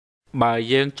បើ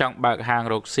យើងចង់បើកហាង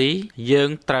រកស៊ីយើង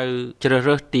ត្រូវជ្រើស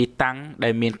រើសទីតាំងដែ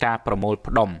លមានការប្រមូល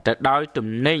ផ្ដុំទៅដោយទំ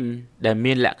និញដែល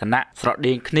មានលក្ខណៈស្រ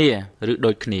ដៀងគ្នាឬ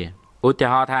ដូចគ្នាឧទា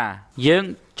ហរណ៍ថាយើង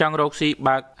ចង់រកស៊ី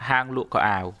បើកហាងលក់ខោ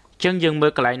អាវអញ្ចឹងយើងមើ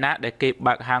លកន្លែងណាដែលគេ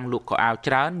បើកហាងលក់ខោអាវ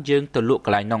ច្រើនយើងទៅលក់ក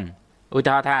ន្លែងនោះឧ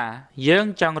ទាហរណ៍ថាយើង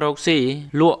ចង់រកស៊ី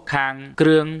លក់ខាងគ្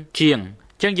រឿងជាង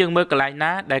អញ្ចឹងយើងមើលកន្លែង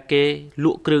ណាដែលគេល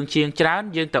ក់គ្រឿងជាងច្រើន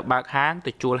យើងទៅបើកហាង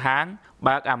ទៅជួលហាង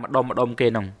បើកអាម្ដុំគេ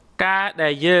នោះការដែ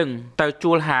លយើងទៅ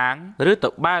ជួលហាងឬទៅ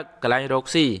បើកកន្លែងរក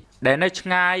ស៊ីដែលនៅឆ្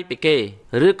ងាយពីគេ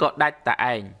ឬក៏ដាច់តែ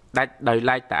ឯងដាច់ដោយ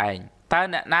ឡែកតែឯងតើ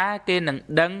អ្នកណាគេនឹង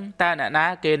ដឹងតើអ្នកណា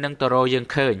គេនឹងទៅរកយើង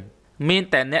ឃើញមាន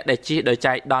តែអ្នកដែលជិះដោយ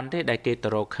ចៃដន្យទេដែលគេទៅ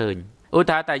រកឃើញឧ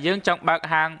ទាហរណ៍តែយើងចង់បើក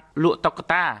ហាងលក់តុក្ក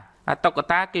តាតុក្ក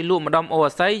តាគេលក់ម្ដុំអូ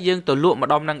អាស័យយើងទៅលក់ម្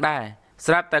ដុំនឹងដែរ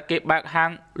ស្រាប់តែគេបើកហាង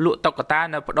លក់តុក្កតា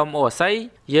នៅម្ដុំអូអាស័យ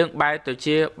យើងបែរទៅ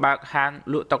ជាបើកហាង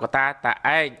លក់តុក្កតាតែ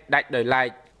ឯងដាច់ដោយឡែក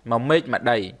មកមេឃមក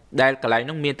ដីដែលកន្លែង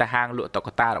នោះមានតែហាងលក់តុក្ក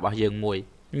តារបស់យើងមួយ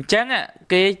អញ្ចឹង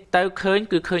គេទៅឃើញ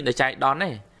គឺឃើញតែចៃដន្យទេ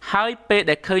ហើយពេល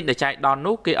ដែលឃើញតែចៃដន្យ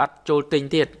នោះគេអត់ចូលទិញ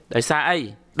ទៀតដោយសារអី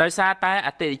ដោយសារតែអ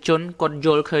តិថិជនគាត់យ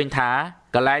ល់ឃើញថា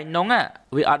កន្លែងនោះ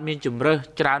វាអត់មានជំរើស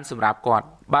ច្រើនសម្រាប់គាត់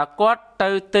បើគាត់ទៅ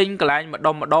ទិញកន្លែងម្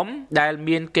ដុំដែល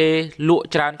មានគេលក់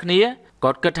ច្រើនគ្នា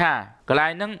គាត់គិតថាកន្លែ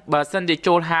ងហ្នឹងបើសិនជា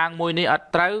ចូលហាងមួយនេះអត់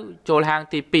ត្រូវចូលហាង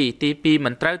ទី2ទី2មិ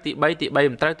នត្រូវទី3ទី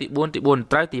3មិនត្រូវទី4ទី4មិន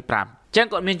ត្រូវទី5អញ្ចឹង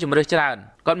គាត់មានជំរើសច្រើន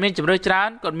គាត់មា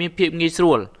នភាពងាយស្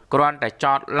រួលគ្រាន់តែច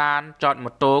តឡានចត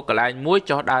ម៉ូតូកន្លែងមួយ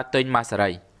ចុះដើរទិញមកសេ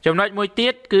រីចំណុចមួយទៀ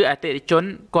តគឺអតិថិជន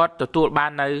គាត់ទទួលបា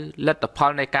ននៅលទ្ធផ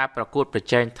លនៃការប្រកួតប្រ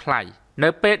ជែងថ្លៃនៅ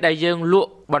ពេលដែលយើងល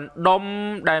ក់បណ្ដុំ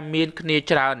ដែលមានគ្នា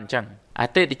ច្រើនអញ្ចឹងអ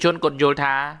តិថិជនគាត់យល់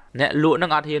ថាអ្នកលក់នឹ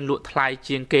ងអត់ហ៊ានលក់ថ្លៃ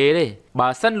ជាងគេទេបើ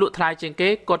សិនលក់ថ្លៃជាងគេ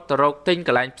គាត់ទៅរកទិញក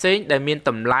ន្លែងផ្សេងដែលមាន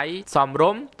តម្លៃសមរ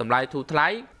ម្យតម្លៃធូរថ្លៃ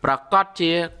ប្រកាស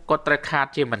ជាគាត់ត្រូវខាត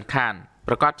ជាមិនខាន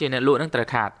ប្រកាសជាអ្នកលក់នឹងត្រូវ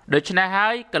ខាតដូច្នេះហើ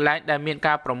យកន្លែងដែលមាន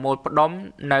ការប្រមូលផ្ដុំ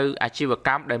នៅអាជីវក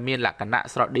ម្មដែលមានលក្ខណៈ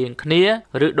ស្រដៀងគ្នា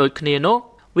ឬដូចគ្នានោះ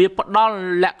វាផ្ដល់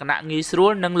លក្ខណៈងាយស្រួ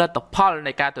លនិងលទ្ធផល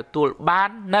នៃការទទួលបាន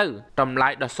នៅតម្លៃ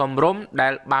ដ៏សមរម្យដែ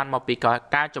លបានមកពី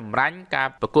ការចម្រាញ់ការ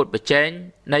ប្រកួតប្រជែង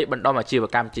នៃបណ្ដុំអាជីវ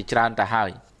កម្មជាច្រើនទៅហើយ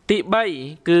ទី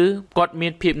3គឺគាត់មា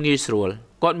នភាពងាយស្រួល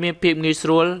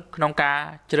ក្នុងការ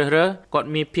ជ្រើសរើសគាត់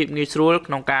មានភាពងាយស្រួល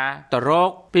ក្នុងការទៅរក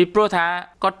ពីព្រោះថា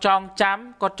គាត់ចង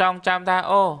ចាំថា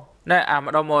អូណែអា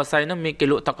ម្ដុំអូអាស័យនោះមានគេ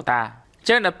លក់តុក្កតាអញ្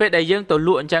ចឹងដល់ពេលដែលយើងទៅល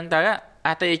ក់អញ្ចឹងទៅអ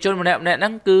តិថិជនម្នាក់ហ្នឹ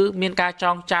ងគឺមានការច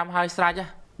ងចាំហើយស្រេច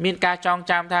មានការចង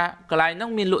ចាំថាកន្លែងហ្នឹង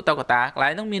មានលក់តុក្កតា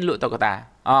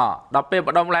ដល់ពេលប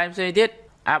ណ្ដុំកន្លែងផ្សេងទៀត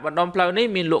អាបណ្ដុំផ្លូវនេះ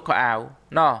មានលក់ខោអាវ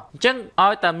អញ្ចឹងឲ្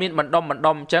យតែមានបណ្ដុំអ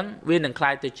ញ្ចឹងវានឹងคล้า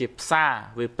ยទៅជាផ្សារ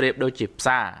វាប្រៀបដូចជាផ្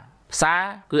សារ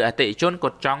គឺអតិថិជនគា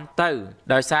ត់ចង់ទៅ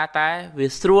ដោយសារតែវា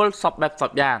ស្រួលសពបែបស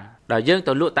ពយ៉ាងដល់យើង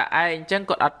ទៅលក់តែឯងអញ្ចឹង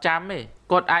គាត់អត់ចាំទេ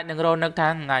គាត់អាចនឹងរកនឹកថា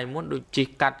ថ្ងៃមុនដូចជី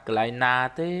កាត់កន្លែងណា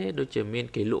ទេដូចជាមាន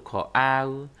គេលក់ខោអាវ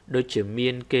ដូចជាមា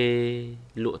នគេ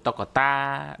លក់តុក្កតា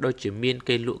ដូចជាមាន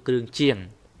គេលក់គ្រឿងជាង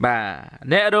បាទ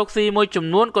អ្នករកស៊ីមួយចំ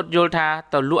នួនគាត់យល់ថា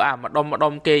ទៅលក់អាម្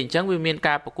ដុំគេអញ្ចឹងវាមាន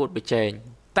ការប្រកួតប្រជែង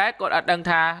តែគាត់អត់ដឹង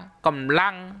ថាកម្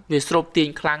លាំងវាស្រូបទាញ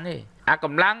ខ្លាំងទេអាក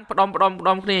ម្លាំងផ្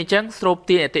ដុំគ្នាអញ្ចឹងស្រូប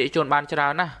ទាញអតិថិជនបានច្រើ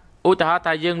នណាស់ឧទាហរណ៍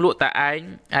ថាយើងលក់តែឯង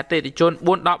អតិថិជន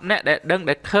 4-10 នាក់ដែលដឹង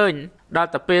ដែលឃើញដល់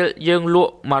ទៅពេលយើងល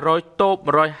ក់100តូប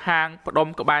100ហាងផ្ដុំ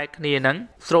ក្បែរគ្នាហ្នឹង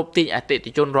ស្រូបទាញអតិ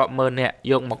ថិជនរាប់ម៉ឺននាក់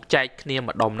យកមកចែកគ្នា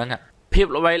ម្ដុំហ្នឹងភាព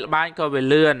ល្បីល្បាញក៏វា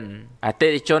លឿនអតិ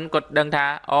ថិជនគាត់ដឹងថា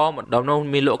អូម្ដុំនោះ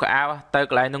មានលក់កៅអៅទៅ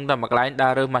កន្លែងនោះតែមួយកន្លែងដើ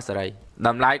ររើសមកសេរីត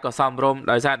ម្លៃក៏សមរម្យ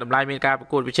ដោយសារតម្លៃមានការប្រ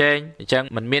កួតប្រជែងអញ្ចឹង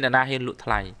មិនមានអ្នកណាហ៊ានលក់ថ្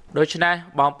លៃដូច្នេះ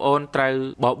បងប្អូនត្រូវ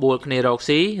បបួលគ្នារក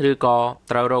ស៊ីឬក៏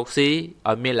ត្រូវរកស៊ី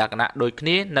ឲ្យមានលក្ខណៈដូចគ្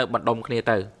នានៅបណ្ដុំគ្នា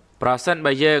ទៅប្រសិន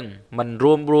បើយើងមិន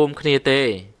រួមគ្នាទេ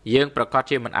យើងប្រកាស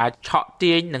ជាមិនអាចឆក់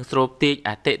ទាញនិងស្រូបទាញអ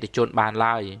តិថិជនបាន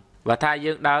ឡើយបើថា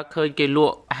យើងដើរឃើញគេល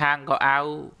ក់ហាងកៅអៅ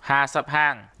50ហា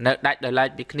ងនៅដាច់ដោយឡែក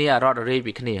ពីគ្នារត់រាយ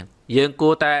ពីគ្នាយើងគួ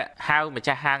រតែហៅម្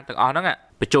ចាស់ហាងទាំងអស់ហ្នឹង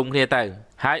ប្រជុំគ្នាទៅ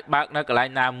ហើយបើកនៅកន្លែង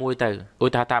ណាមួយទៅឧ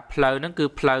ទាហរណ៍ថាផ្លូវហ្នឹងគឺ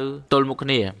ផ្លូវទល់មុខគ្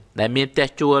នាដែលមានផ្ទះ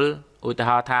ជួលឧទា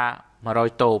ហរណ៍ថា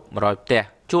100តូប100ផ្ទះ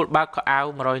ជួលបើកកៅអៅ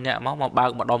100នាក់មកបើ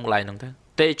កម្ដុំកន្លែងហ្នឹងទៅអ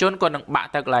តិថិជនគាត់នឹងបាក់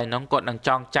ទៅកន្លែងហ្នឹងគាត់នឹងច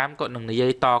ងចាំគាត់នឹងនិយា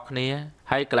យតគ្នា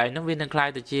ហើយកន្លែងហ្នឹងវានឹងคล้าย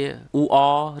ទៅជាអ៊ូអ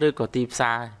ឬក៏ទីផ្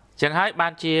សារចឹងហើយបា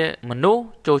នជាមនុស្ស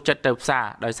ចូលចិត្តទៅផ្សារ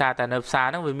ដោយសារតែនៅផ្សារ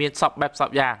ហ្នឹងវាមានសពបែបស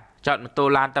ពយ៉ាងចតម៉ូតូ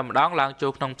ឡានតែម្ដងឡើងចូ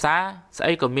លក្នុងផ្សារស្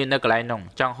អីក៏មាននៅកន្លែងហ្នឹង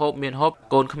ចង់ហូបមានហូប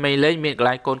កូនក្មេងលេងមានកន្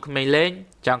លែងកូនក្មេងលេង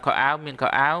ចង់ខោអាវមានខោ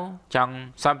អាវចង់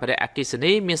សម្ភារៈអគ្គិស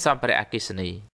នីមានសម្ភារៈអគ្គិសនី